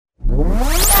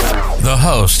The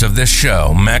host of this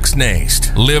show, Max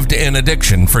Naist, lived in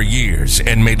addiction for years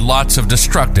and made lots of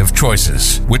destructive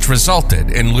choices, which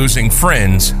resulted in losing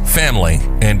friends, family,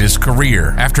 and his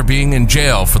career. After being in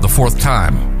jail for the fourth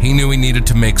time, he knew he needed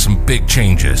to make some big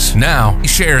changes. Now, he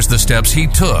shares the steps he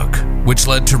took, which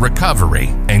led to recovery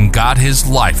and got his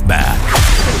life back.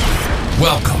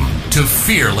 Welcome to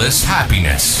Fearless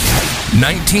Happyness.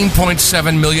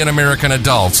 19.7 million American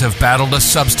adults have battled a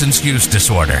substance use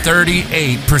disorder.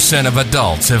 38% of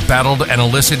adults have battled an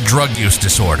illicit drug use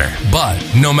disorder. But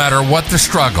no matter what the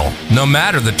struggle, no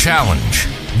matter the challenge,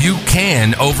 you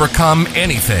can overcome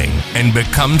anything and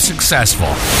become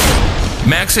successful.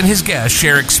 Max and his guests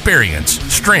share experience,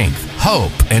 strength,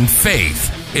 hope, and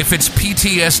faith. If it's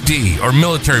PTSD or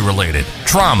military-related,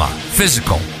 trauma,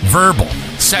 physical, verbal,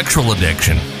 sexual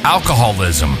addiction,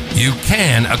 alcoholism, you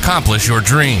can accomplish your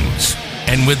dreams.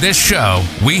 And with this show,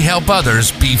 we help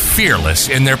others be fearless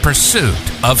in their pursuit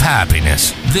of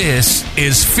happiness. This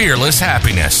is Fearless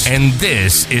Happyness, and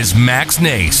this is Max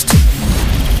Naist.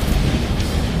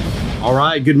 All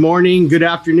right. Good morning, good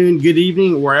afternoon, good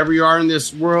evening, wherever you are in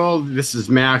this world. This is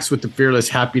Max with the Fearless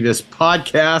Happyness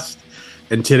podcast.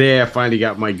 And today I finally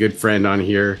got my good friend on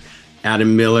here,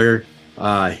 Adam Miller.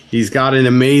 He's got an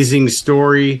amazing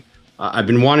story. I've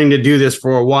been wanting to do this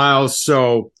for a while,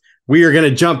 so we are going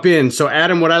to jump in. So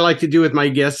Adam, what I like to do with my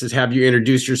guests is have you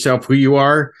introduce yourself, who you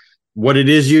are, what it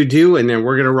is you do, and then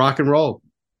we're going to rock and roll.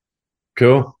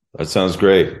 Cool. That sounds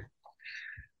great.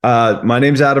 My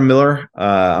name's Adam Miller.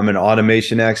 I'm an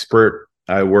automation expert.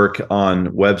 I work on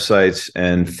websites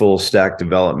and full stack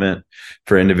development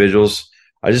for individuals.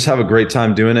 I just have a great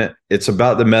time doing it. It's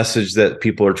about the message that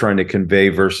people are trying to convey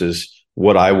versus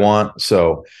what I want.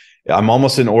 So I'm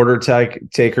almost an order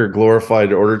taker,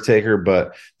 glorified order taker.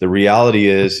 But the reality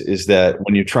is that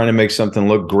when you're trying to make something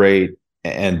look great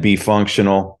and be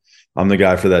functional, I'm the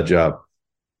guy for that job.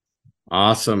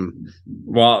 Awesome.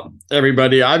 Well,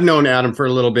 everybody, I've known Adam for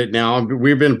a little bit now.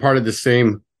 We've been part of the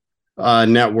same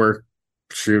network.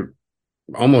 Shoot,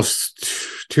 almost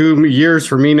 2 years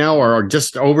for me now, or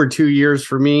just over 2 years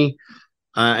for me.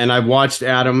 And I've watched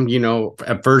Adam,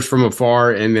 at first from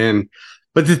afar.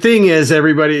 But the thing is,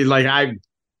 everybody, like, I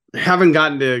haven't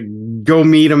gotten to go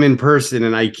meet him in person,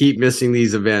 and I keep missing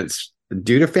these events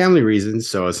due to family reasons.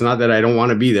 So it's not that I don't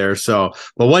want to be there.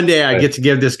 But one day I get to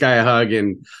give this guy a hug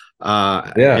and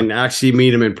actually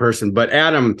meet him in person. But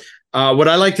Adam, what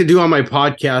I like to do on my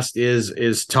podcast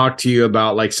is talk to you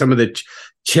about like some of the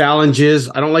challenges.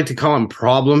 I don't like to call them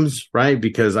problems, right?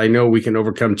 Because I know we can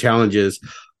overcome challenges,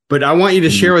 but I want you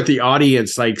to share with the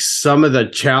audience, like some of the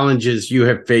challenges you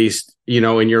have faced,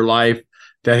 in your life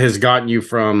that has gotten you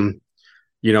from,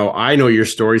 I know your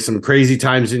story, some crazy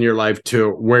times in your life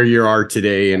to where you are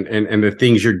today and the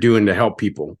things you're doing to help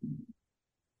people.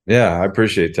 Yeah, I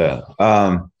appreciate that.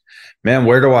 Man,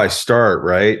 where do I start?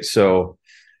 Right. So,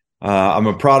 I'm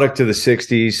a product of the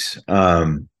 60s. I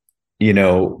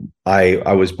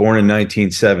was born in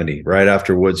 1970, right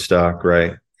after Woodstock,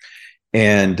 right?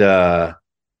 And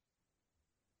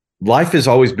life has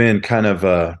always been kind of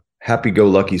a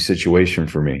happy-go-lucky situation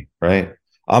for me, right?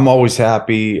 I'm always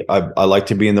happy. I like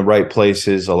to be in the right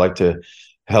places. I like to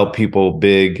help people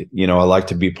big. I like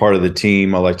to be part of the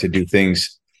team. I like to do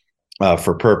things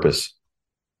for purpose.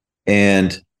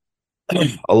 And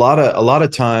a lot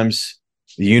of times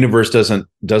the universe doesn't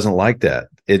like that.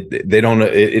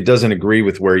 It doesn't agree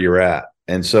with where you're at.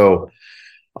 And so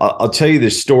I'll tell you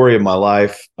the story of my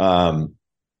life.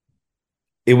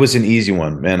 It was an easy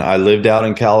one, man. I lived out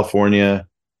in California.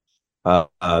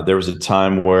 There was a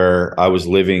time where I was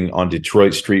living on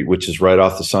Detroit Street, which is right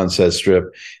off the Sunset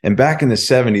Strip. And back in the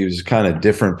 70s, it was kind of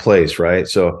different place, right?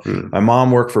 So my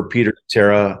mom worked for Peter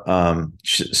Terra,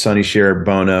 Sonny Cher,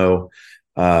 Bono,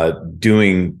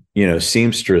 doing,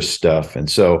 seamstress stuff.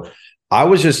 And so I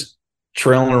was just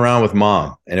trailing around with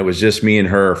mom, and it was just me and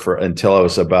her until I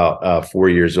was about 4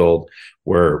 years old,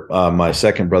 where my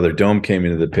second brother Dome came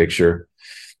into the picture.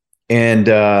 And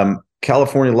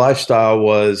California lifestyle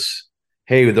was,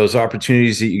 hey, with those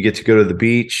opportunities that you get to go to the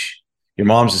beach, your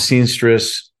mom's a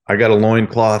seamstress, I got a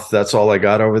loincloth, that's all I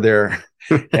got over there.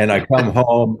 And I come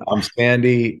home, I'm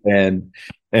Sandy, and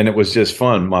it was just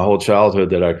fun, my whole childhood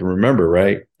that I can remember,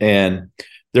 right? And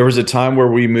there was a time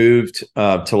where we moved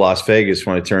to Las Vegas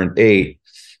when I turned 8,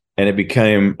 and it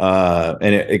became,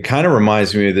 and it kind of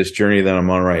reminds me of this journey that I'm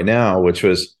on right now, which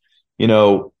was,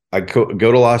 I go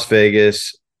to Las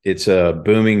Vegas. It's a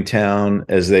booming town,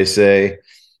 as they say.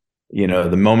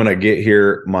 The moment I get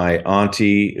here, my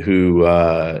auntie, who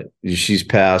she's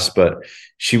passed, but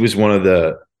she was one of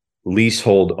the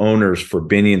leasehold owners for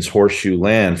Binion's Horseshoe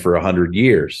Land for 100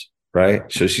 years, right?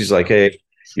 So she's like, hey,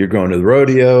 you're going to the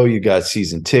rodeo, you got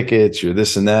season tickets, you're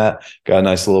this and that, got a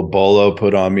nice little bolo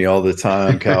put on me all the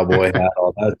time, cowboy hat,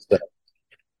 all that stuff.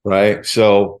 Right.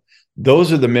 So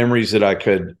those are the memories that I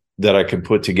could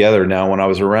put together. Now, when I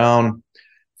was around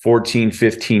 14,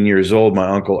 15 years old, my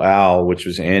Uncle Al, which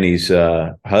was Annie's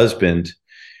husband,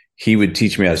 he would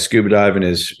teach me how to scuba dive in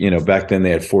his, back then they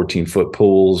had 14-foot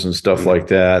pools and stuff like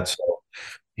that. So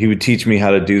he would teach me how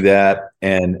to do that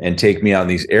and take me out in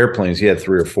these airplanes. He had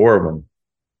 3 or 4 of them.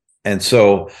 And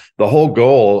so the whole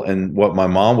goal, and what my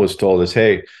mom was told, is,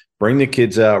 hey, bring the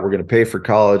kids out. We're going to pay for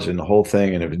college and the whole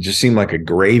thing. And it just seemed like a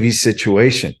gravy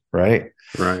situation. Right.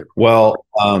 Right. Well,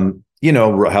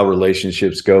 how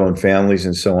relationships go and families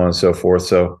and so on and so forth.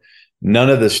 So none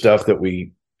of the stuff that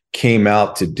we came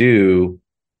out to do,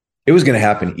 it was going to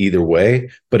happen either way,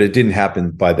 but it didn't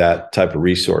happen by that type of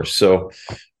resource. So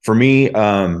for me,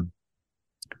 started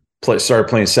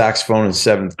playing saxophone in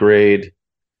 7th grade,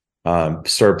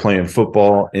 started playing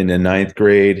football in the 9th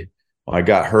grade. I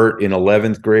got hurt in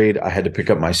 11th grade. I had to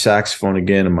pick up my saxophone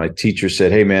again. And my teacher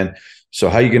said, hey, man, so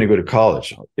how are you going to go to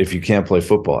college if you can't play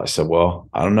football? I said, well,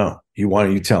 I don't know.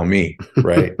 You tell me.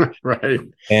 Right. Right.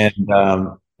 And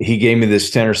he gave me this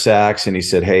tenor sax and he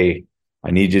said, hey, I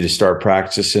need you to start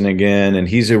practicing again. And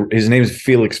his name is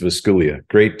Felix Vasculia.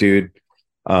 Great dude.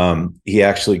 He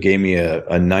actually gave me a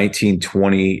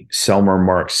 1920 Selmer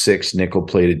Mark VI nickel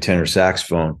plated tenor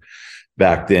saxophone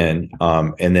back then.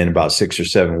 And then about 6 or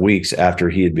 7 weeks after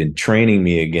he had been training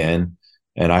me again,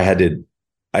 and I had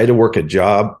to work a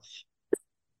job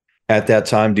at that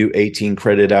time, do 18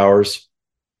 credit hours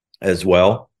as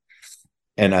well.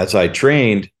 And as I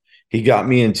trained, he got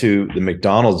me into the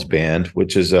McDonald's band,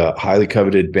 which is a highly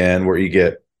coveted band where you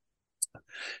get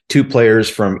 2 players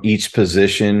from each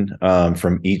position,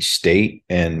 from each state,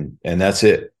 and that's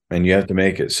it. And you have to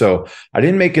make it. So I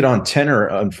didn't make it on tenor,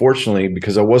 unfortunately,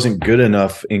 because I wasn't good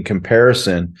enough in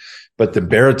comparison. But the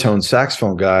baritone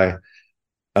saxophone guy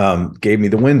gave me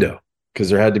the window, because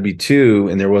there had to be 2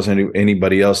 and there wasn't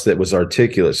anybody else that was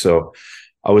articulate. So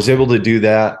I was able to do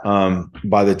that.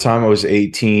 By the time I was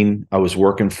 18, I was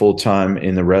working full time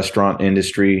in the restaurant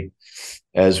industry,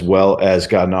 as well as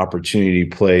got an opportunity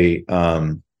to play,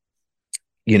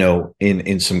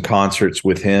 in some concerts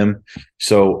with him.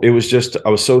 So it was just, I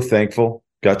was so thankful,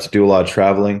 got to do a lot of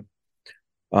traveling.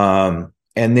 And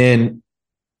then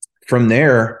from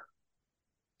there,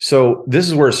 so this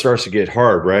is where it starts to get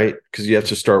hard, right? Because you have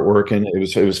to start working.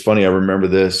 It was funny. I remember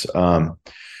this.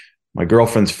 My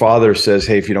girlfriend's father says,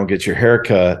 hey, if you don't get your hair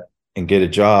cut and get a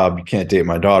job, you can't date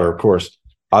my daughter. Of course,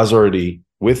 I was already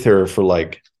with her for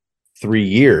like 3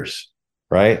 years,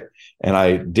 right? And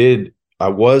I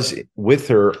was with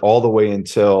her all the way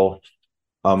until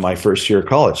my first year of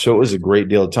college. So it was a great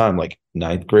deal of time, like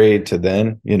 9th grade to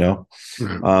then,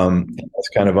 that's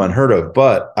kind of unheard of.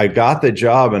 But I got the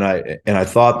job, and I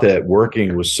thought that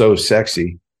working was so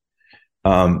sexy,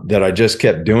 that I just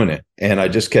kept doing it, and I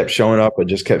just kept showing up.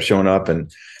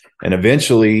 And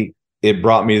eventually it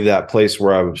brought me to that place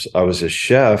where I was a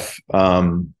chef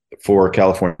for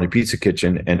California Pizza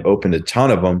Kitchen, and opened a ton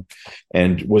of them,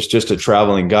 and was just a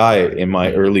traveling guy in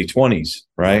my early 20s.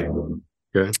 Right.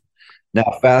 Okay.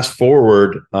 Now, fast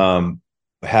forward,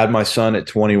 had my son at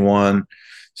 21.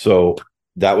 So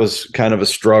that was kind of a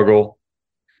struggle,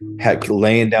 had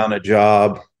laying down a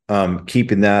job,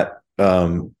 keeping that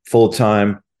full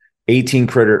time, 18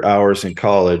 credit hours in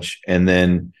college. And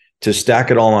then to stack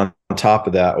it all on top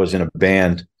of that, I was in a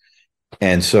band.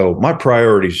 And so my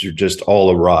priorities are just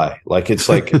all awry. Like, it's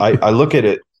like, I look at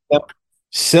it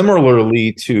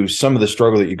similarly to some of the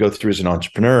struggle that you go through as an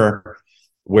entrepreneur,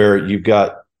 where you've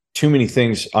got too many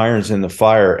things, irons in the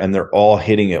fire, and they're all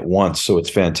hitting at once. So it's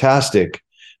fantastic,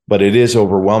 but it is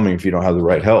overwhelming if you don't have the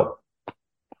right help.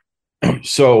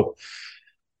 So,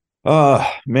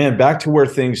 man, back to where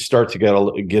things start to get a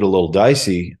little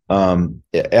dicey.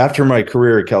 After my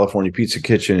career at California Pizza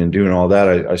Kitchen and doing all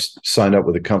that, I signed up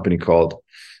with a company called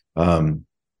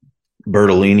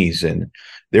Bertolini's, and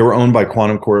they were owned by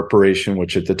Quantum Corporation,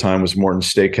 which at the time was Morton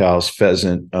Steakhouse,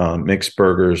 Pheasant, Mixed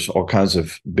Burgers, all kinds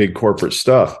of big corporate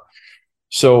stuff.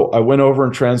 So I went over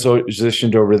and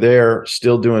transitioned over there,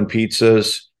 still doing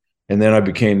pizzas. And then I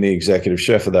became the executive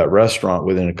chef of that restaurant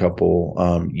within a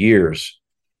couple years.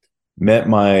 Met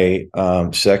my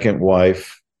second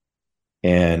wife,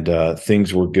 and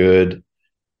things were good.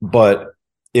 But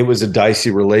it was a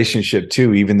dicey relationship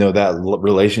too, even though that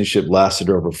relationship lasted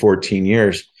over 14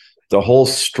 years. The whole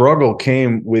struggle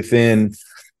came within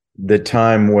the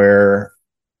time where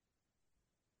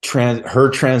her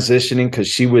transitioning, because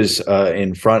she was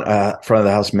in front of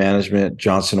the house management,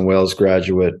 Johnson & Wales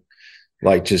graduate,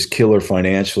 like just kill her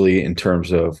financially in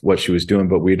terms of what she was doing.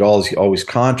 But we'd always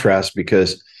contrast,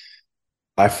 because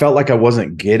I felt like I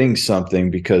wasn't getting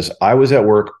something, because I was at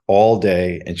work all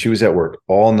day and she was at work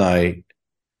all night.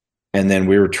 And then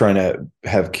we were trying to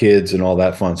have kids and all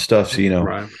that fun stuff. So,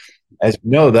 Right. as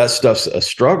you know, that stuff's a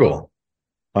struggle.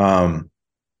 Well,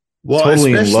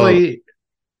 Totally in love. especially,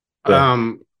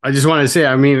 I just want to say,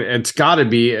 I mean, it's got to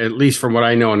be, at least from what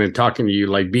I know and in talking to you,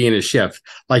 like being a chef,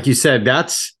 like you said,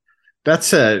 that's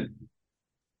not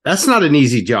an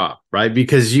easy job, right?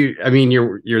 Because you're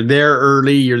there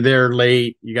early, you're there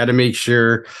late, you got to make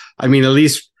sure. I mean, at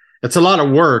least it's a lot of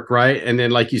work, right? And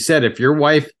then, like you said, if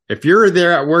you're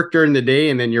there at work during the day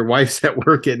and then your wife's at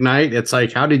work at night, it's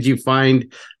like, how did you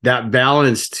find that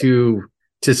balance to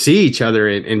see each other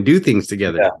and do things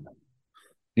together?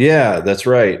 Yeah, that's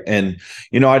right. And,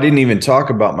 I didn't even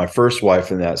talk about my first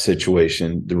wife in that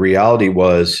situation. The reality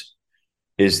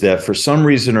is that for some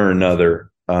reason or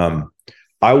another,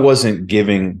 I wasn't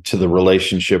giving to the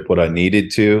relationship what I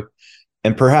needed to,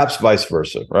 and perhaps vice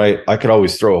versa, right? I could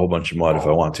always throw a whole bunch of mud if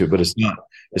I want to, but it's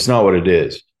not what it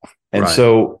is. And Right.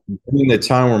 So in the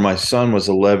time where my son was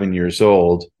 11 years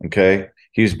old, okay,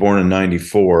 he was born in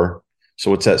 94. So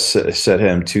what's that set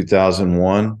him?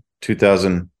 2001,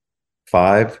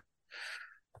 2005.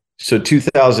 So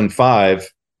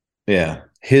 2005, yeah,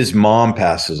 his mom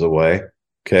passes away.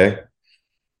 Okay.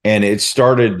 And it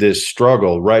started this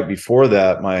struggle. Right before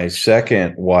that, my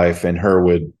second wife and her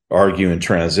would argue and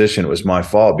transition. It was my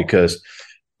fault, because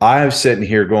I'm sitting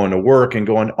here going to work and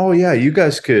going, oh yeah, you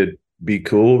guys could be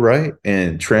cool, right?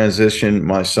 And transition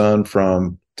my son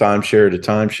from timeshare to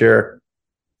timeshare.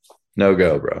 No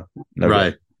go, bro. No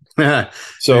Right. go.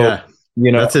 So, Yeah.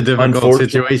 That's a difficult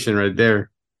situation right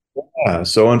there. Yeah.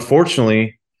 So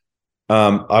unfortunately,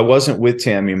 I wasn't with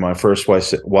Tammy, my first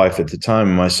wife at the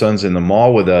time. My son's in the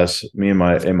mall with us. Me and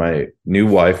my new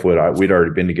wife we'd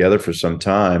already been together for some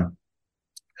time,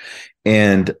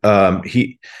 and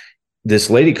this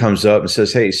lady comes up and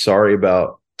says, "Hey, sorry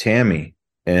about Tammy."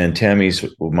 And Tammy's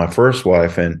my first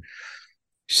wife, and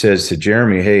she says to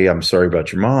Jeremy, "Hey, I'm sorry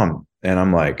about your mom." And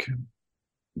I'm like,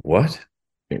 "What?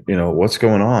 What's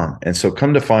going on?" And so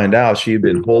come to find out, she had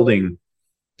been holding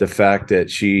the fact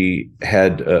that she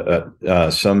had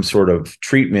some sort of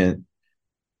treatment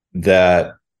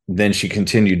that then she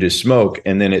continued to smoke,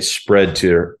 and then it spread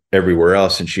to everywhere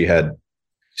else, and she had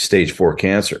stage 4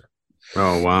 cancer.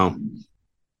 Oh, wow.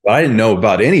 I didn't know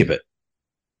about any of it.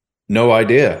 No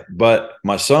idea. But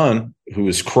my son, who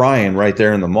was crying right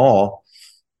there in the mall,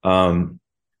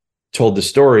 told the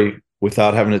story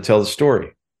without having to tell the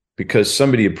story, because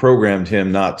somebody had programmed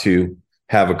him not to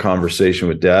have a conversation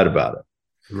with dad about it.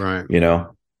 Right.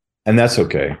 And that's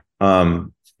okay.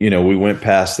 We went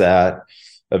past that.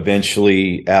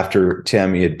 Eventually, after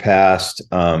Tammy had passed,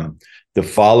 the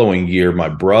following year, my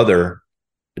brother,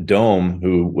 Dome,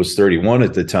 who was 31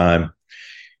 at the time,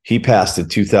 he passed in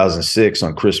 2006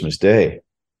 on Christmas Day.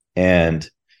 And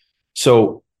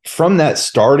so from that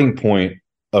starting point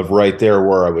of right there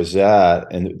where I was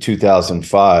at in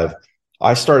 2005,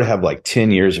 I started to have like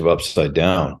 10 years of upside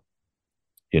down,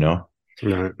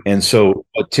 Right. And so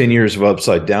what 10 years of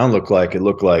upside down looked like, it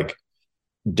looked like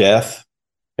death.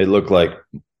 It looked like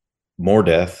more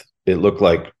death. It looked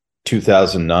like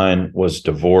 2009 was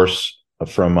divorce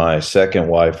from my second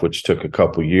wife, which took a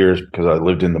couple years because I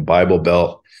lived in the Bible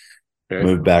Belt,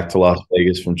 moved back to Las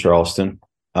Vegas from Charleston.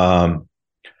 And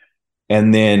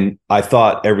then I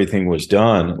thought everything was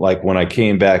done. Like when I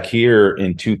came back here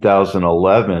in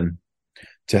 2011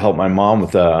 to help my mom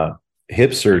with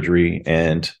hip surgery,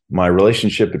 and my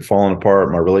relationship had fallen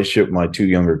apart. My relationship with my 2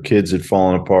 younger kids had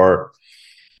fallen apart.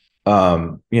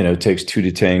 It takes 2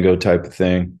 to tango type of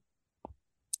thing.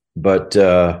 But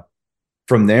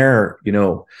from there,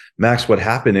 Max, what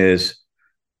happened is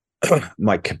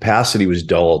my capacity was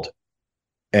dulled,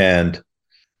 and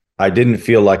I didn't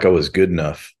feel like I was good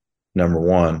enough, number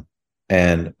one.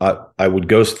 And I would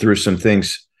go through some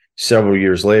things several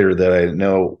years later that I didn't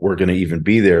know were going to even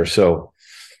be there. So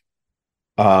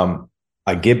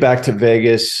I get back to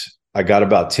Vegas. I got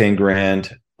about 10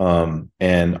 grand,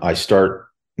 and I start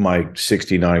my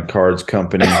 69 cards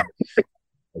company. I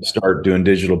start doing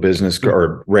digital business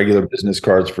or regular business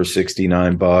cards for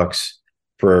 $69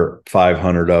 for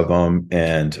 500 of them,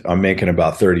 and I'm making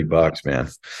about $30, man.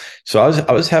 So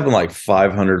I was having like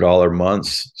 $500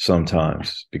 months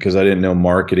sometimes because I didn't know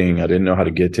marketing. I didn't know how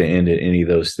to get to end at any of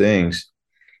those things.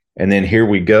 And then here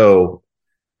we go.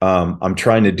 I'm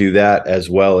trying to do that as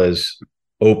well as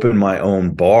open my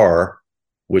own bar,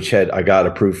 which I got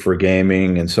approved for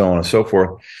gaming and so on and so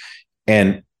forth.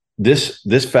 And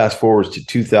this fast forwards to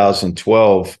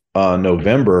 2012.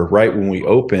 November, right when we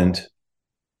opened,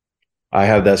 I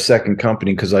have that second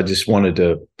company because I just wanted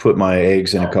to put my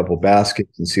eggs in a couple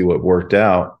baskets and see what worked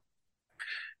out.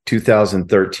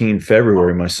 2013,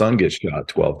 February, my son gets shot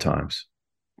 12 times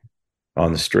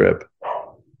on the strip.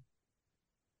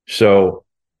 So,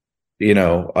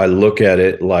 I look at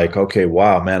it like, okay,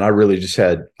 wow, man, I really just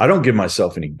I don't give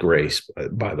myself any grace,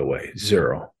 by the way,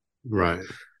 zero. Right.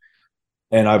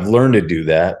 And I've learned to do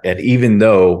that. And even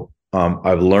though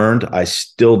I've learned, I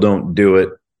still don't do it.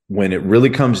 When it really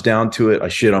comes down to it, I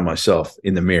shit on myself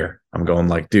in the mirror. I'm going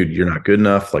like, dude, you're not good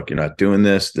enough. Like, you're not doing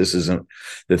this. This isn't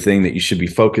the thing that you should be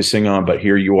focusing on, but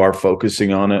here you are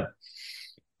focusing on it.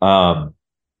 And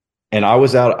I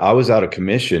was out of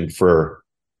commission for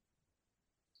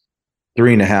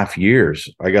 3.5 years.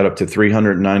 I got up to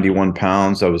 391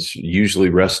 pounds. I was usually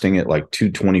resting at like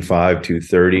 225,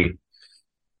 230.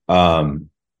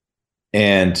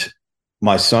 And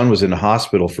my son was in the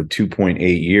hospital for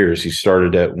 2.8 years. He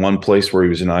started at one place where he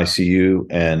was in ICU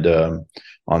and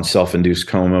on self-induced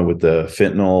coma with the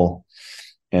fentanyl.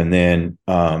 And then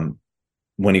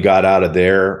when he got out of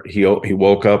there, he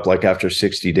woke up like after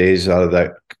 60 days out of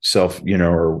that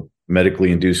or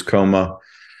medically induced coma.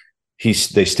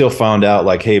 They still found out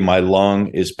like, hey, my lung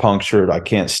is punctured. I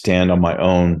can't stand on my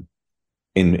own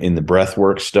in the breath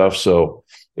work stuff. So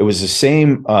it was the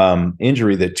same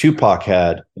injury that Tupac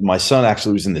had. My son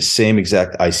actually was in the same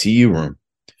exact ICU room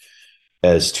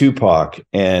as Tupac.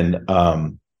 And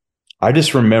I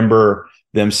just remember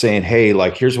them saying, hey,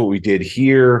 like, here's what we did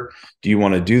here. Do you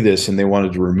want to do this? And they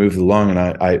wanted to remove the lung. And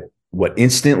I what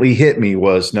instantly hit me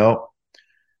was, no,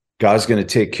 God's going to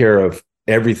take care of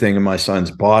everything in my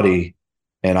son's body.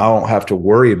 And I don't have to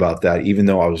worry about that, even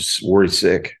though I was worried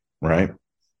sick. Right.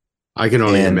 I can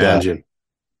only imagine.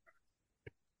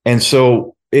 And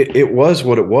so it was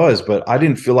what it was, but I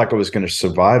didn't feel like I was going to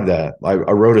survive that. I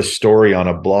wrote a story on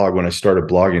a blog when I started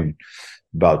blogging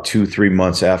about 2-3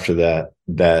 months after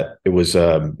that it was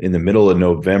in the middle of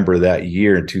November that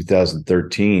year in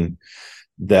 2013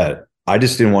 that I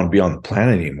just didn't want to be on the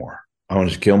planet anymore. I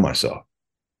wanted to kill myself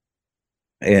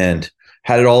and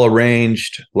had it all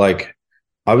arranged. Like,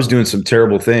 I was doing some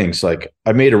terrible things. Like,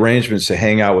 I made arrangements to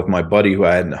hang out with my buddy who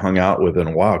I hadn't hung out with in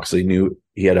a while because he knew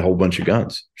he had a whole bunch of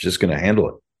guns. He was just going to handle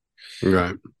it.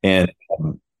 Right. And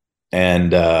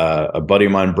a buddy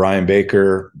of mine, Brian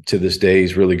Baker, to this day,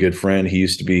 he's a really good friend. He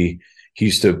used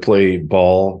to play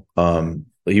ball.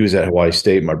 He was at Hawaii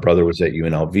State. My brother was at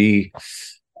UNLV.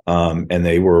 And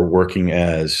they were working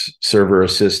as server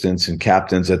assistants and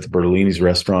captains at the Bertolini's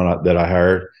restaurant that I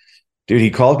hired. Dude,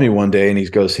 he called me one day and he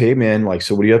goes, hey, man, like,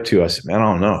 so what are you up to? I said, man,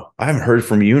 I don't know. I haven't heard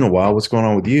from you in a while. What's going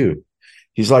on with you?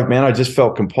 He's like, man, I just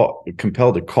felt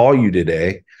compelled to call you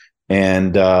today.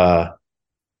 And, what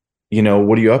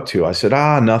are you up to? I said,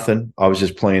 nothing. I was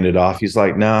just playing it off. He's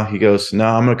like, nah. He goes, no,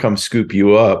 I'm going to come scoop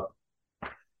you up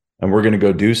and we're going to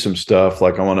go do some stuff.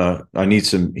 Like, I need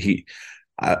some,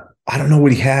 I don't know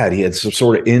what he had. He had some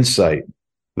sort of insight,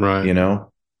 right? The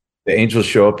angels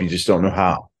show up. You just don't know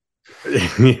how.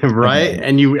 Right.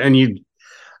 And you,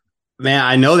 man,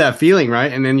 I know that feeling,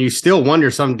 right? And then you still wonder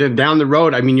something down the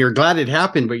road. I mean, you're glad it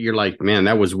happened, but you're like, man,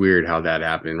 that was weird how that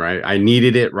happened, right? I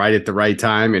needed it right at the right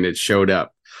time and it showed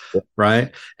up.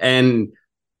 Right. And,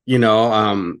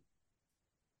 my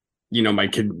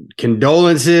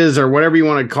condolences or whatever you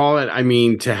want to call it. I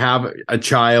mean, to have a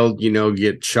child,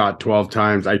 get shot 12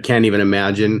 times, I can't even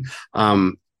imagine.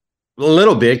 A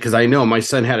little bit, because I know my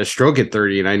son had a stroke at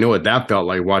 30 and I know what that felt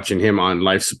like watching him on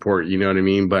life support. You know what I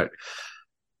mean? But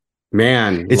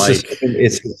man, it's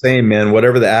the same, man.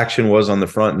 Whatever the action was on the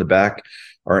front and the back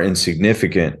are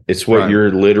insignificant. It's what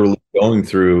you're literally going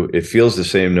through. It feels the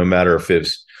same no matter if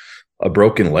it's a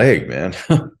broken leg, man.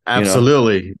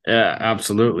 Absolutely. Yeah,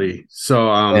 absolutely. So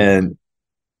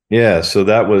so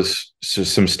that was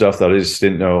just some stuff that I just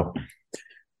didn't know.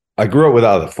 I grew up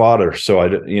without a father, so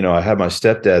I had my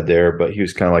stepdad there, but he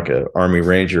was kind of like an Army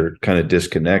Ranger, kind of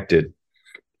disconnected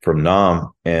from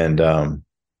Nam, and I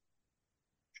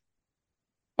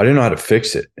didn't know how to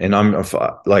fix it. And I'm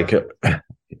like,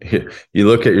 you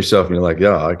look at yourself and you're like,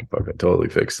 yeah, I can fucking totally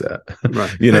fix that.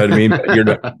 Right. You know what I mean?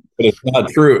 But it's not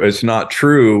true. It's not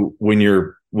true when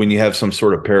you have some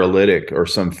sort of paralytic or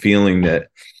some feeling that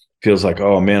feels like,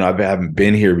 oh man, I haven't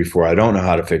been here before. I don't know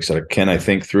how to fix it. Can I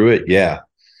think through it? Yeah.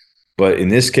 But in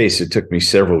this case, it took me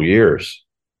several years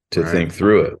to think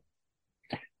through it.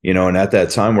 And at that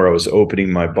time where I was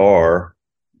opening my bar,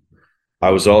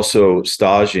 I was also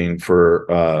staging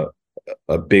for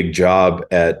a big job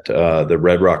at the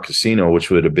Red Rock Casino,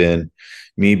 which would have been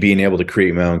me being able to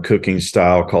create my own cooking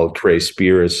style called Cray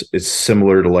Spear. It's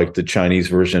similar to like the Chinese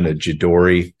version of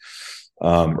Jidori.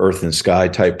 earth and sky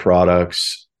type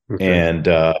products, and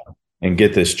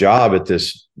get this job at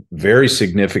this very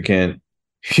significant,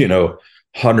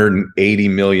 $180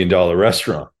 million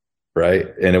restaurant. Right.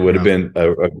 And it would have been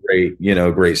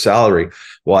a great salary.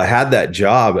 Well, I had that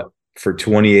job for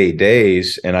 28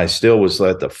 days and I still was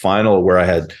at the final where I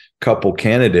had a couple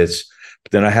candidates,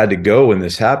 but then I had to go when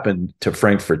this happened to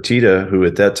Frank Fertitta, who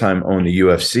at that time owned the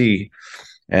UFC,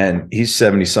 and he's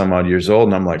 70 some odd years old.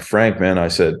 And I'm like, Frank, man, I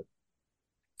said,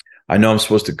 I know I'm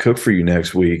supposed to cook for you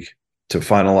next week to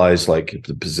finalize like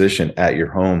the position at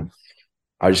your home.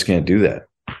 I just can't do that.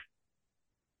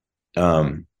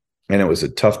 And it was a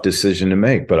tough decision to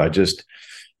make, but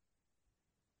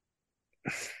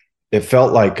it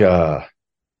felt like, for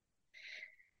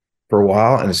a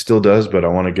while, and it still does, but I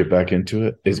want to get back into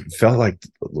it. It felt like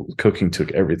cooking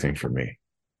took everything from me,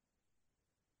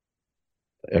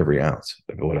 every ounce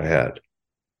of what I had.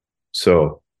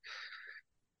 So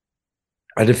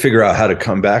I had to figure out how to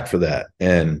come back for that.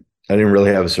 And I didn't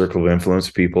really have a circle of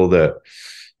influence people that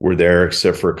were there,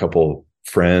 except for a couple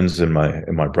friends and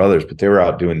my brothers, but they were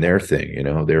out doing their thing.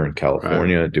 They were in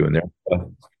California doing their stuff.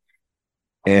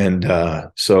 And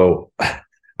so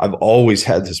I've always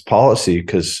had this policy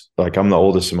because like I'm the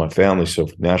oldest in my family. So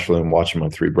naturally I'm watching my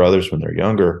three brothers when they're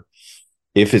younger.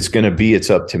 If it's going to be, it's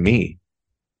up to me.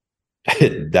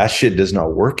 That shit does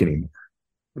not work anymore.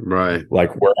 Right.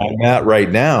 Like where I'm at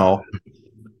right now,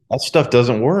 that stuff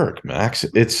doesn't work, Max.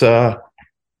 It's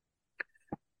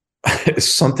it's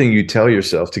something you tell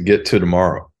yourself to get to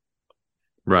tomorrow.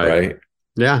 Right.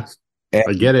 Yeah. And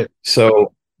I get it.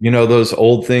 So, those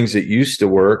old things that used to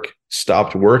work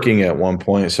stopped working at one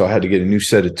point. So I had to get a new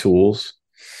set of tools,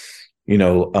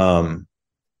 and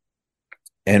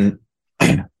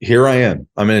here I am.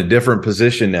 I'm in a different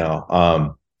position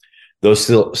now. Those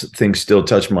things still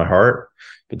touch my heart.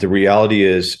 But the reality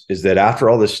is that after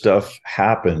all this stuff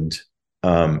happened,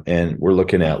 and we're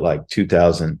looking at like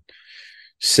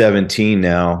 2017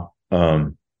 now,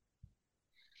 my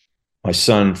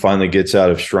son finally gets out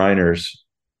of Shriners,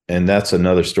 and that's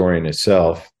another story in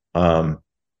itself.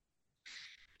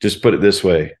 Just put it this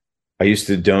way. I used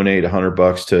to donate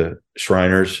 $100 to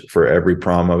Shriners for every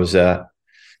prom I was at.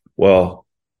 Well,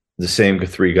 the same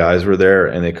three guys were there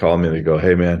and they called me and they go,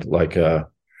 hey man, like, I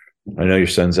know your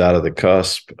son's out of the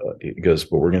cusp. He goes,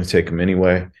 but we're going to take him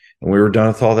anyway. And we were done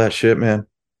with all that shit, man.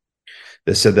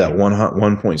 They said that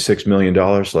 $1.6 million,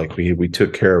 like we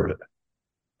took care of it.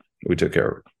 We took care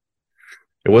of it.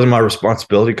 It wasn't my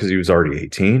responsibility because he was already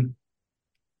 18.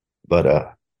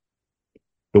 But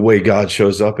the way God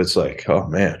shows up, it's like, oh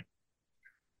man,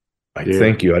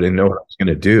 thank you. I didn't know what I was going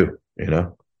to do,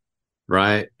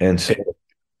 Right. And so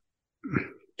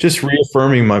just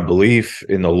reaffirming my belief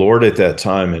in the Lord at that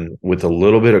time, and with a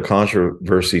little bit of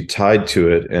controversy tied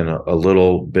to it and a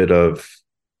little bit of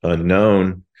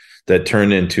unknown that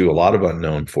turned into a lot of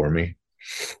unknown for me,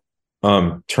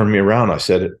 turned me around.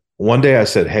 One day I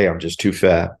said, hey, I'm just too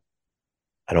fat.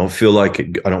 I don't feel like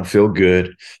it. I don't feel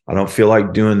good. I don't feel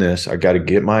like doing this. I got to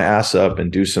get my ass up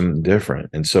and do something different.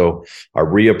 And so I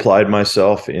reapplied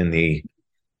myself in the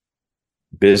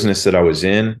business that I was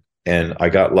in, and I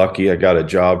got lucky. I got a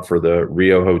job for the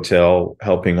Rio Hotel,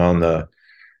 helping on the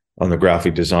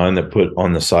graphic design that put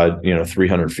on the side,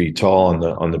 300 feet tall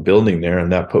on the building there,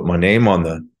 and that put my name on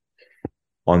the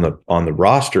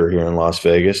roster here in Las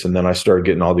Vegas. And then I started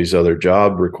getting all these other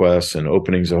job requests and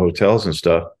openings of hotels and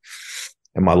stuff.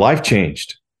 And my life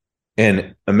changed.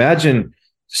 And imagine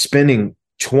spending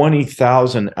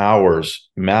 20,000 hours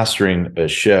mastering a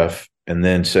chef and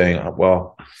then saying,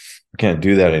 well, I can't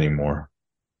do that anymore.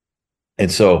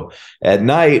 And so at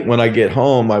night when I get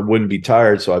home, I wouldn't be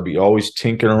tired. So I'd be always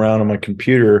tinkering around on my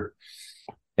computer.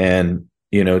 And,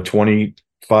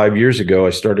 25 years ago,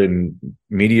 I started in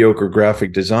mediocre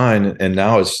graphic design, and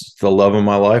now it's the love of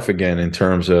my life again, in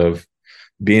terms of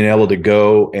being able to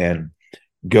go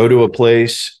to a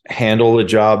place, handle a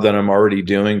job that I'm already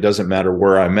doing. Doesn't matter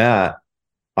where I'm at.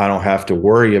 I don't have to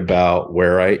worry about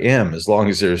where I am, as long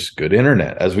as there's good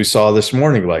internet. As we saw this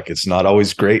morning, like, it's not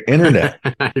always great internet.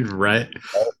 Right.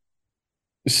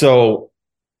 So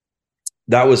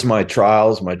that was my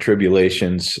trials, my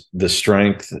tribulations, the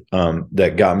strength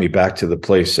that got me back to the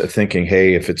place of thinking,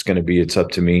 hey, if it's going to be, it's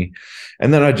up to me.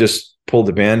 And then I just pulled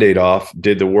the Band-Aid off,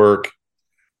 did the work.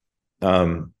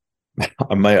 I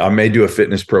may do a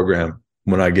fitness program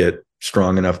when I get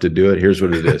strong enough to do it. Here's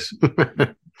what it is.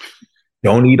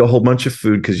 Don't eat a whole bunch of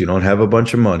food because you don't have a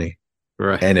bunch of money.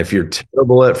 Right. And if you're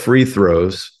terrible at free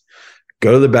throws,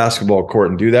 go to the basketball court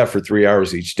and do that for 3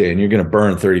 hours each day, and you're going to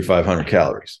burn 3,500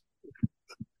 calories.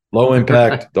 Low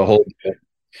impact, the whole day.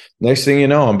 Next thing you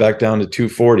know, I'm back down to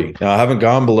 240. Now I haven't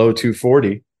gone below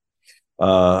 240.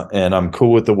 And I'm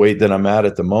cool with the weight that I'm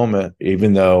at the moment,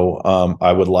 even though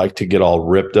I would like to get all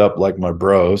ripped up like my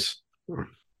bros.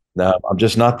 Now I'm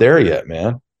just not there yet,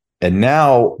 man. And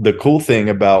now the cool thing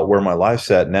about where my life's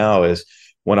at now is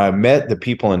when I met the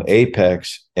people in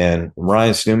Apex and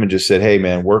Ryan Snewman just said, hey,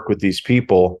 man, work with these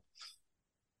people.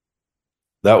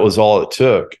 That was all it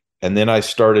took. And then I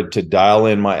started to dial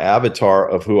in my avatar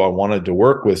of who I wanted to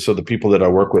work with. So the people that I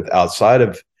work with outside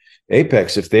of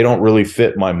Apex, if they don't really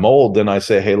fit my mold, then I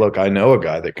say, hey, look, I know a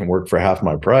guy that can work for half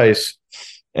my price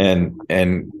and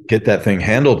get that thing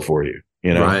handled for you,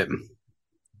 you know? Right.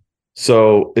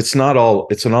 So it's not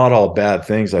all bad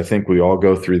things. I think we all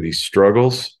go through these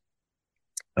struggles.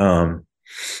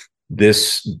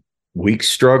 This week's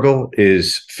struggle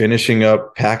is finishing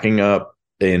up, packing up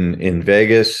in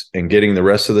Vegas and getting the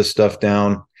rest of the stuff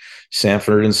down,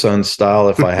 Sanford and Son style,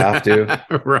 if I have to.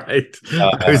 Right.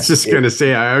 I was just going to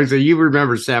say, you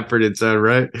remember Sanford and Son,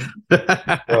 right?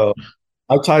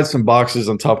 I tied some boxes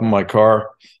on top of my car,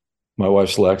 my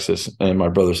wife's Lexus, and my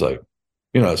brother's like,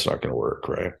 it's not going to work,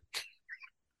 right?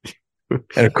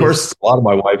 And of course, it's a lot of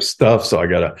my wife's stuff. So I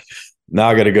got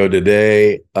to go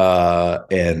today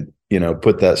and,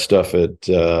 put that stuff at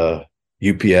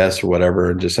UPS or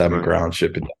whatever and just have them ground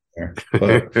ship it down there.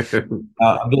 But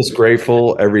I'm just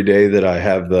grateful every day that I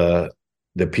have the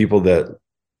people that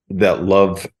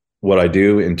love what I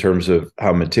do in terms of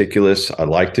how meticulous I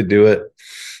like to do it.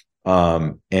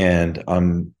 And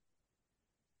I'm,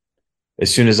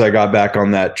 as soon as I got back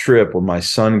on that trip when my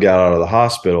son got out of the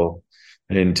hospital,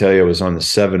 I didn't tell you I was on the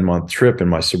 7-month trip in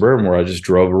my Suburban where I just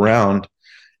drove around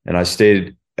and I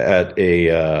stayed at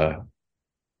a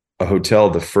hotel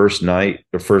the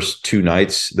first 2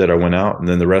 nights that I went out. And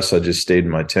then the rest, I just stayed in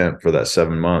my tent for that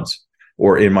 7 months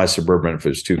or in my Suburban if it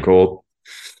was too cold.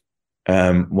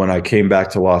 When I came back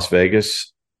to Las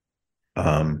Vegas,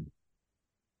 the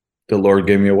Lord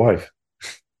gave me a wife.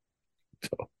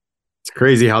 So it's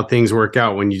crazy how things work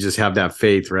out when you just have that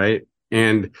faith, right?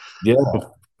 And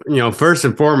yeah, first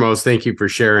and foremost, thank you for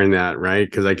sharing that, right?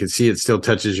 Because I can see it still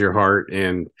touches your heart.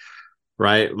 And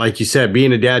right, like you said,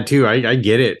 being a dad too, I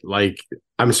get it. Like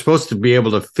I'm supposed to be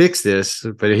able to fix this,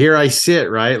 but here I sit,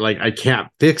 right? Like I can't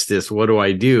fix this. What do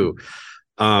I do?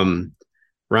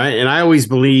 Right. And I always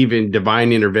believe in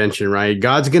divine intervention, right?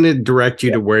 God's going to direct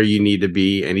you to where you need to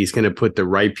be, and he's going to put the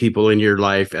right people in your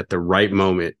life at the right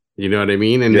moment. You know what I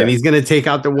mean? And then he's going to take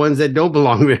out the ones that don't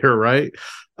belong there, right?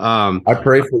 I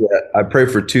pray for that. I pray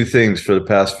for 2 things for the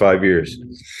past 5 years: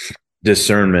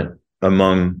 discernment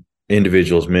among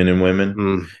individuals, men and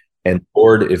women. And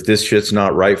Lord, if this shit's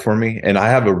not right for me, and I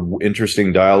have an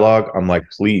interesting dialogue, I'm like,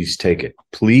 please take it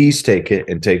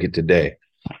and take it today.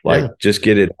 Like, just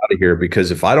get it out of here.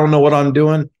 Because if I don't know what I'm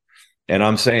doing and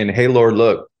I'm saying, hey, Lord,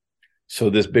 look, so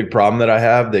this big problem that I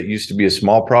have that used to be a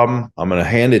small problem, I'm going to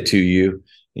hand it to you.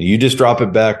 And you just drop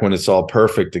it back when it's all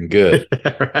perfect and good.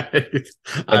 Right.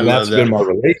 And that's been my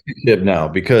relationship now,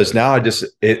 because now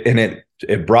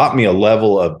it brought me a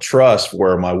level of trust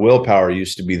where my willpower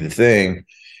used to be the thing.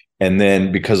 And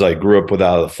then because I grew up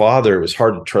without a father, it was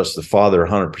hard to trust the father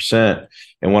 100%.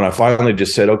 And when I finally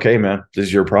just said, okay, man, this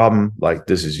is your problem. Like,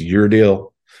 this is your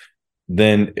deal.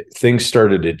 Then things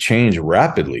started to change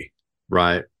rapidly.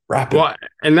 Right. Well,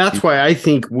 and that's why I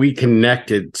think we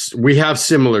connected. We have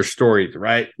similar stories,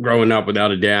 right? Growing up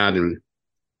without a dad. And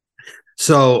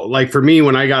so like for me,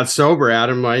 when I got sober,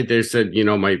 Adam, right, they said,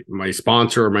 my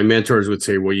sponsor or my mentors would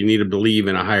say, well, you need to believe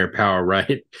in a higher power,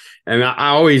 right? And I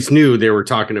always knew they were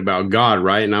talking about God,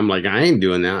 right? And I'm like, I ain't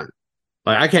doing that.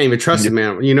 Like, I can't even trust him,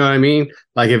 man. You know what I mean?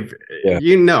 Like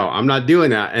I'm not doing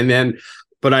that. And then,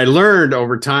 but I learned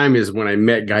over time is when I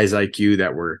met guys like you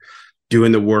that were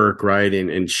doing the work, right?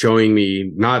 And showing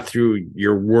me not through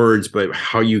your words, but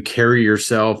how you carry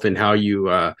yourself and how you,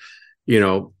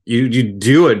 you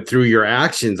do it through your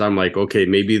actions. I'm like, okay,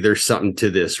 maybe there's something to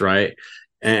this, right?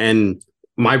 And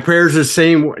my prayers are the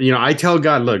same. I tell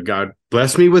God, look, God,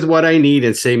 bless me with what I need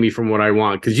and save me from what I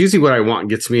want. Because usually what I want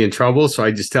gets me in trouble. So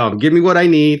I just tell him, give me what I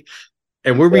need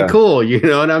and we'll be cool. You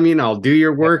know what I mean? I'll do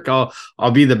your work.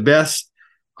 I'll be the best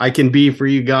I can be for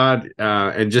you, God,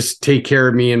 and just take care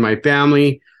of me and my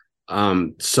family.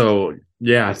 So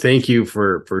yeah, thank you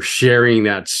for sharing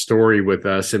that story with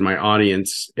us and my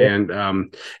audience. And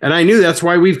I knew that's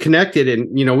why we've connected.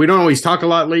 And we don't always talk a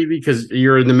lot lately because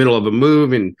you're in the middle of a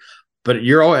move, but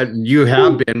you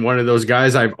have been one of those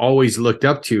guys I've always looked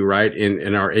up to, right,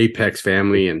 in our Apex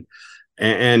family, and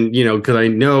because I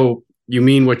know you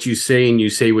mean what you say and you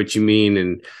say what you mean.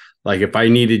 And like, if I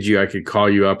needed you, I could call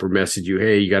you up or message you,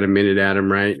 hey, you got a minute,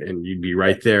 Adam, right? And you'd be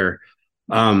right there.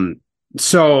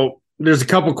 So there's a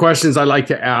couple questions I like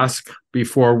to ask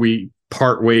before we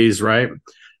part ways, right?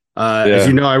 As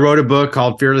you know, I wrote a book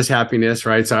called Fearless Happiness,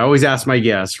 right? So I always ask my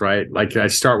guests, right? Like I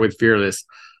start with fearless.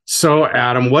 So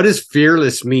Adam, what does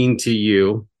fearless mean to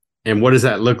you? And what does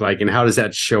that look like? And how does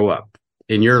that show up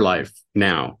in your life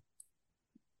now?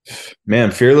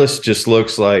 Man, fearless just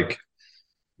looks like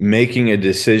making a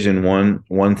decision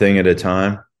one thing at a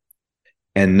time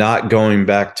and not going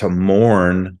back to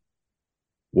mourn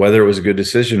whether it was a good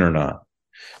decision or not.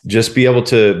 Just be able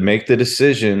to make the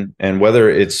decision, and whether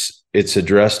it's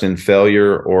addressed in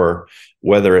failure or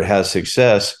whether it has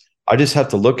success, I just have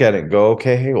to look at it and go,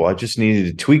 okay, hey, well, I just needed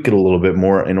to tweak it a little bit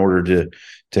more in order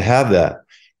to have that.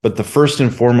 But the first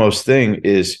and foremost thing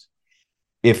is,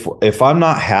 if I'm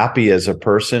not happy as a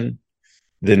person,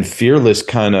 then fearless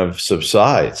kind of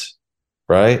subsides,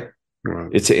 right?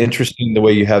 It's interesting the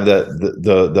way you have that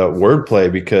the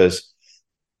wordplay, because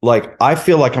like I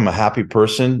feel like I'm a happy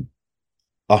person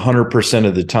 100%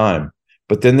 of the time,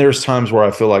 but then there's times where I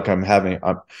feel like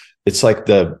it's like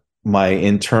my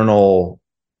internal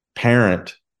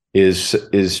parent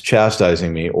is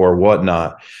chastising me or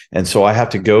whatnot, and so I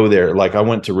have to go there. Like I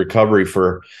went to recovery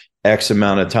for X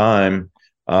amount of time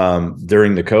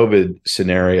during the COVID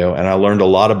scenario, and I learned a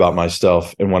lot about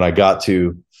myself. And when I got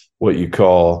to what you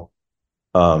call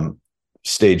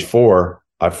stage 4,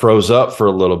 I froze up for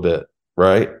a little bit,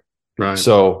 right?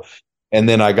 So, and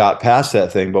then I got past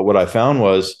that thing. But what I found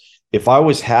was, if I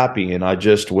was happy and I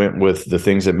just went with the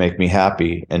things that make me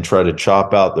happy and try to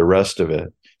chop out the rest of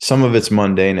it, some of it's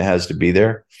mundane, it has to be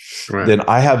there, then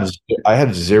I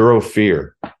have zero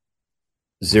fear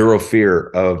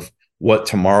of what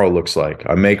tomorrow looks like.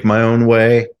 I make my own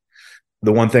way.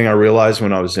 The one thing I realized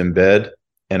when I was in bed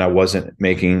and I wasn't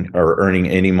making or earning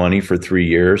any money for 3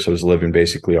 years, I was living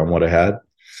basically on what I had.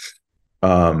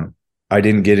 I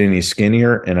didn't get any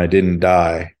skinnier and I didn't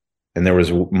die. And there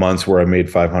was months where I made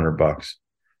 $500.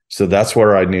 So that's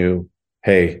where I knew,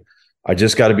 hey, I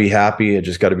just got to be happy. I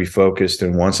just got to be focused.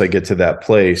 And once I get to that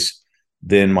place,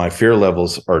 then my fear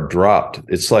levels are dropped.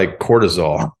 It's like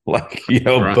cortisol, like,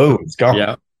 boom, it's gone.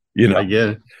 Yeah. I get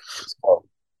it.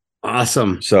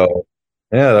 Awesome. So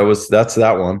yeah, that's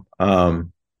that one.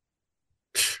 I'm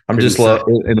just in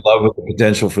love with the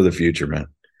potential for the future, man.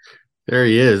 There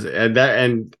he is.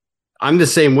 And I'm the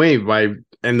same way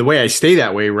and the way I stay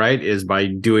that way, right, is by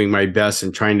doing my best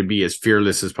and trying to be as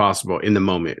fearless as possible in the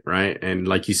moment, right? And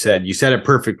like you said it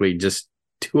perfectly, just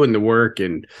doing the work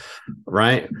and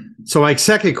right. So my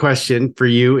second question for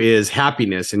you is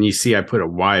happiness. And you see, I put a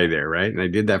Y there, right? And I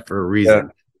did that for a reason.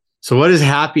 Yeah. So what is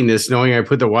happiness, knowing I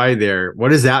put the Y there? What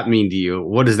does that mean to you?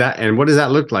 What does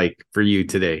that look like for you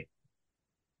today?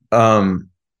 I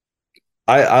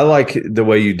like the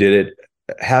way you did it.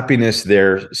 Happiness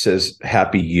there says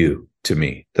happy you to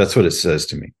me. That's what it says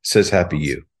to me. It says happy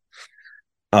you.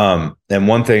 And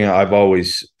one thing I've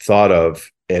always thought of,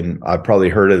 and I've probably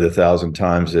heard it 1,000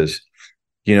 times, is,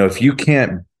 if you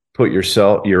can't put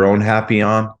your own happy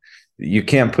on, you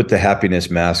can't put the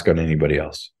happiness mask on anybody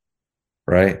else.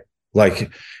 Right?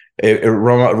 Like it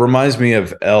reminds me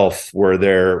of Elf, where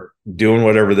they're doing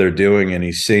whatever they're doing and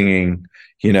he's singing,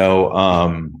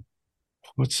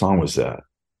 what song was that?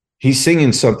 He's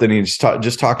singing something. He's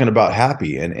just talking about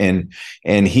happy, and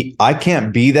I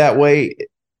can't be that way.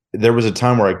 There was a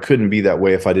time where I couldn't be that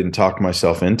way if I didn't talk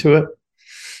myself into it.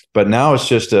 But now it's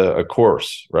just a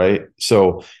course, right?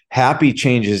 So happy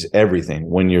changes everything.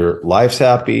 When your life's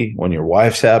happy, when your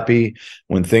wife's happy,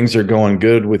 when things are going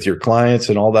good with your clients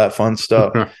and all that fun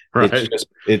stuff, right.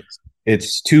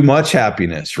 It's too much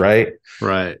happiness, right?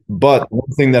 Right. But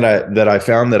one thing that I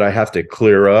found that I have to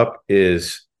clear up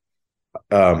is,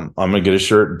 I'm going to get a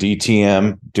shirt,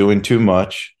 DTM, doing too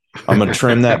much. I'm going to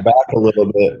trim that back a little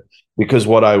bit, because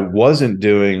what I wasn't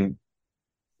doing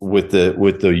with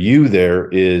the you there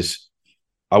is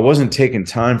I wasn't taking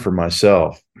time for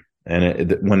myself.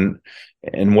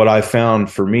 And what I found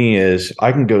for me is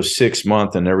I can go 6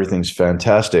 months and everything's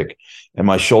fantastic and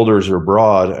my shoulders are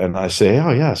broad and I say,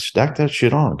 oh yeah, stack that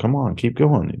shit on. Come on, keep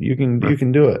going. You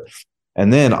can do it.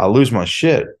 And then I lose my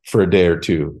shit for a day or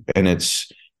two and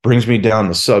brings me down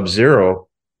to sub-zero.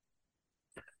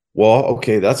 Well,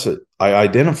 okay, I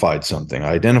identified something. I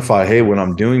identify, hey, when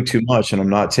I'm doing too much and I'm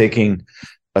not taking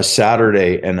a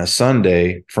Saturday and a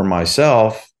Sunday for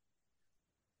myself,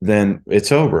 then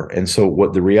it's over. And so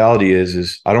what the reality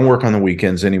is I don't work on the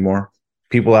weekends anymore.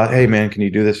 People out, hey man, can you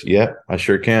do this? Yeah, I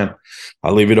sure can.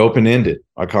 I leave it open-ended.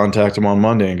 I contact them on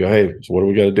Monday and go, hey, so what do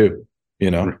we got to do?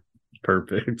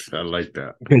 Perfect. I like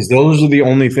that. Because those are the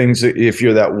only things that, if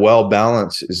you're that well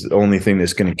balanced, is the only thing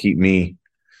that's going to keep me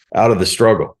out of the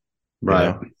struggle.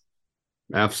 Right.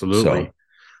 Absolutely. So,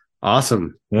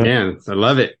 Awesome. yeah. Man, I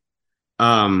love it.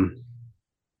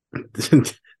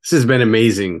 This has been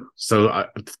amazing. So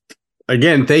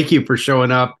again, thank you for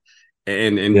showing up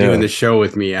and doing the show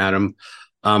with me, Adam.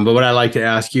 But what I'd like to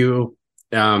ask you,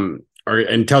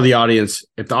 and tell the audience,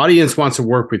 if the audience wants to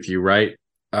work with you, right?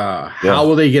 How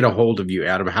will they get a hold of you,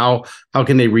 Adam? How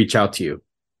can they reach out to you?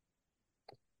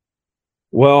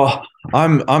 Well,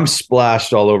 I'm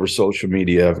splashed all over social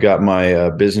media. I've got my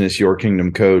business, Your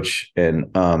Kingdom Coach, and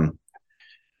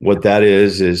what that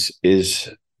is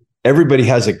everybody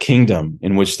has a kingdom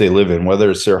in which they live in, whether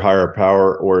it's their higher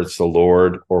power or it's the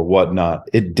Lord or whatnot.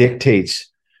 It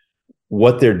dictates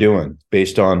what they're doing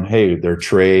based on, hey, their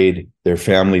trade, their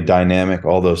family dynamic,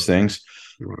 all those things.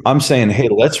 I'm saying, hey,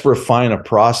 let's refine a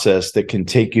process that can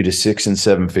take you to 6 and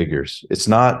 7 figures. It's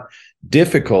not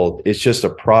difficult. It's just a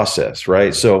process,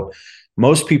 right? So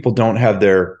most people don't have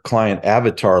their client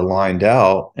avatar lined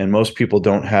out, and most people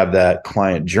don't have that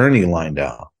client journey lined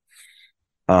out.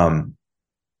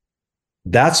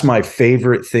 That's my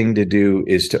favorite thing to do,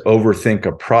 is to overthink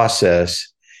a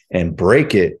process and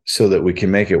break it so that we can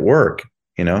make it work,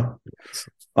 you know?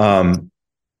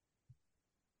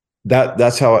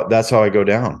 That's how I go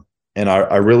down. And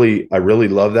I really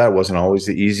love that. It wasn't always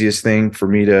the easiest thing for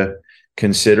me to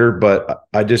consider, but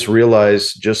I just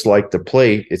realized, just like the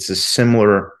plate, it's a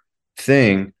similar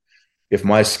thing. If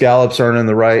my scallops aren't in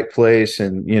the right place,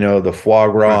 and you know, the foie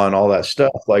gras and all that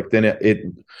stuff, like, then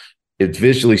it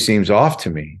visually seems off to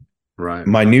me. Right.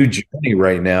 My new journey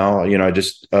right now, you know, I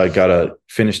just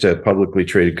finished a publicly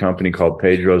traded company called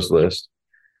Pedro's List,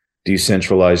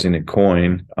 decentralizing a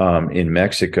coin in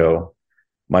Mexico.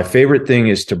 My favorite thing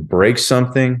is to break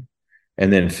something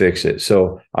and then fix it.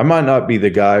 So I might not be the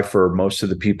guy for most of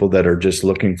the people that are just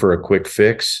looking for a quick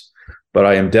fix, but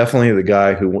I am definitely the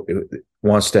guy who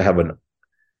wants to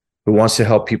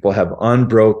help people have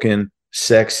unbroken,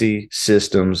 sexy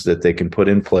systems that they can put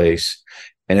in place,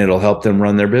 and it'll help them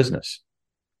run their business.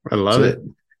 I love it.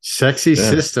 Sexy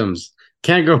systems.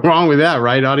 Can't go wrong with that,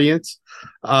 right, audience?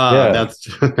 That's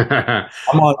I'm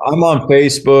on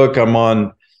Facebook. I'm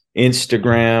on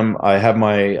Instagram. I have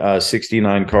my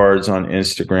 69 cards on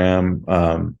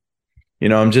Instagram. You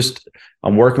know,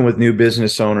 I'm working with new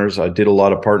business owners. I did a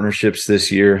lot of partnerships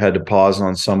this year, had to pause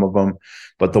on some of them,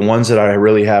 but the ones that I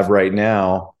really have right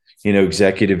now, you know,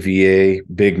 executive VA,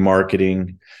 big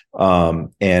marketing,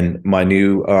 and my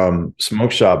new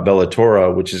smoke shop,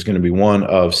 Bellatora, which is going to be one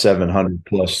of 700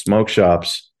 plus smoke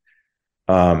shops.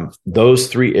 Those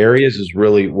 3 areas is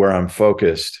really where I'm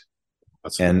focused,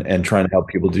 and trying to help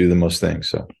people do the most things.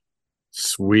 So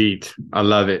sweet. I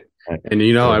love it. And,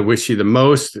 you know, I wish you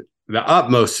the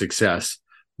utmost success.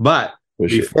 But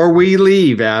before we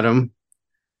leave, Adam,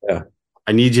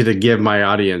 I need you to give my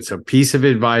audience a piece of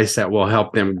advice that will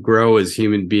help them grow as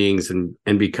human beings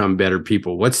and become better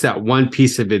people. What's that one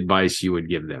piece of advice you would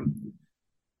give them?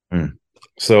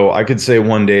 So I could say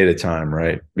one day at a time,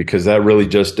 right? Because that really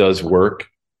just does work.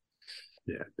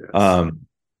 Yeah.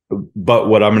 But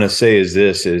what I'm going to say is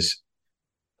this: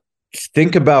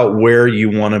 think about where you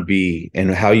want to be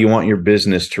and how you want your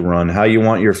business to run, how you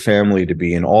want your family to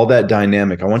be, and all that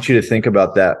dynamic. I want you to think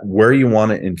about that, where you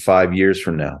want it in 5 years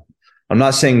from now. I'm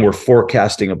not saying we're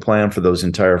forecasting a plan for those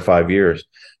entire 5 years,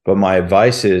 but my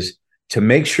advice is to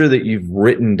make sure that you've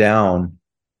written down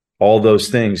all those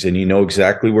things and you know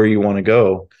exactly where you want to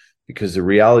go. Because the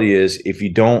reality is, if you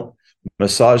don't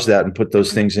massage that and put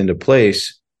those things into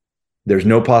place, there's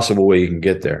no possible way you can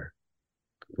get there.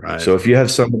 Right. So if you have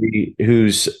somebody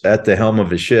who's at the helm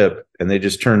of a ship and they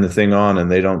just turn the thing on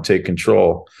and they don't take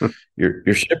control, you're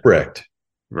shipwrecked.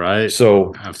 Right.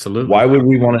 So absolutely, why would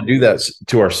we want to do that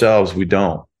to ourselves? We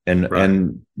don't. And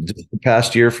the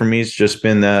past year for me has just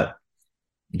been that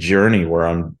journey where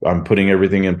I'm putting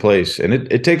everything in place, and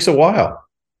it takes a while.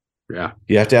 Yeah.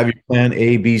 You have to have your plan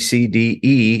A, B, C, D,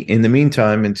 E in the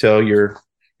meantime until your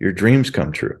dreams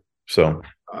come true. So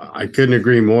I couldn't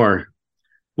agree more.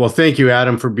 Well, thank you,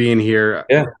 Adam, for being here.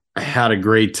 Yeah. I had a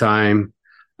great time.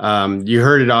 You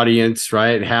heard it, audience,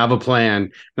 right? Have a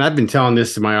plan. And I've been telling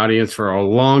this to my audience for a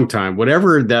long time.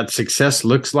 Whatever that success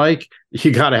looks like,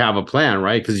 you got to have a plan,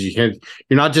 right? Because you're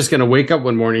not just going to wake up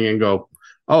one morning and go,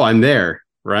 oh, I'm there,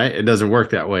 right? It doesn't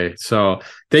work that way. So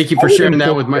thank you for sharing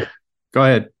that with go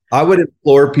ahead. I would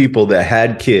implore people that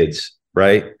had kids,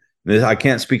 right? I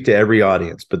can't speak to every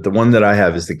audience, but the one that I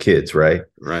have is the kids, right?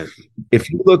 Right. If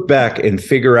you look back and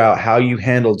figure out how you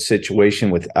handled situation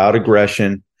without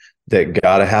aggression, that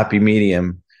got a happy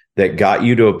medium, that got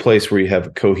you to a place where you have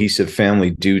a cohesive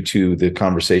family due to the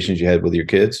conversations you had with your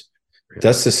kids,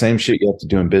 that's the same shit you have to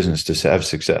do in business to have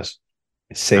success.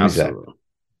 Same exact.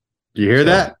 You hear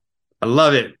that? I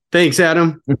love it. Thanks,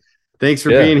 Adam. Thanks for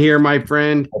being here, my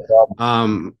friend.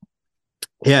 No,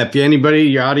 if anybody,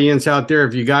 your audience out there,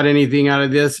 if you got anything out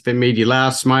of this, if it made you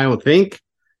laugh, smile, think,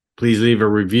 please leave a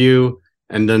review.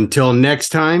 And until next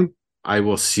time, I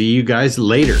will see you guys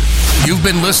later. You've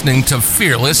been listening to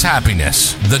Fearless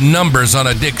Happiness. The numbers on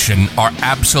addiction are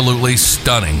absolutely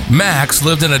stunning. Max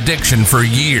lived in addiction for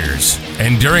years,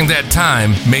 and during that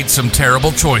time made some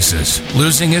terrible choices,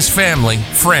 losing his family,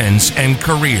 friends, and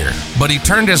career. But he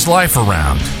turned his life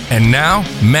around, and now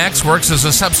Max works as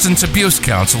a substance abuse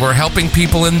counselor helping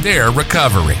people in their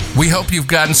recovery. We hope you've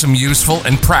gotten some useful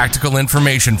and practical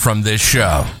information from this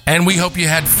show, and we hope you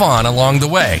had fun along the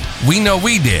way. We know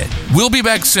we did. We'll be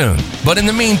back soon, but in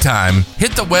the meantime,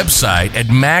 hit the website at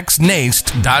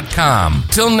maxnaist.com.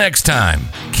 Till next time,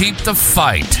 keep the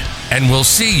fight, and we'll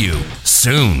see you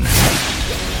soon.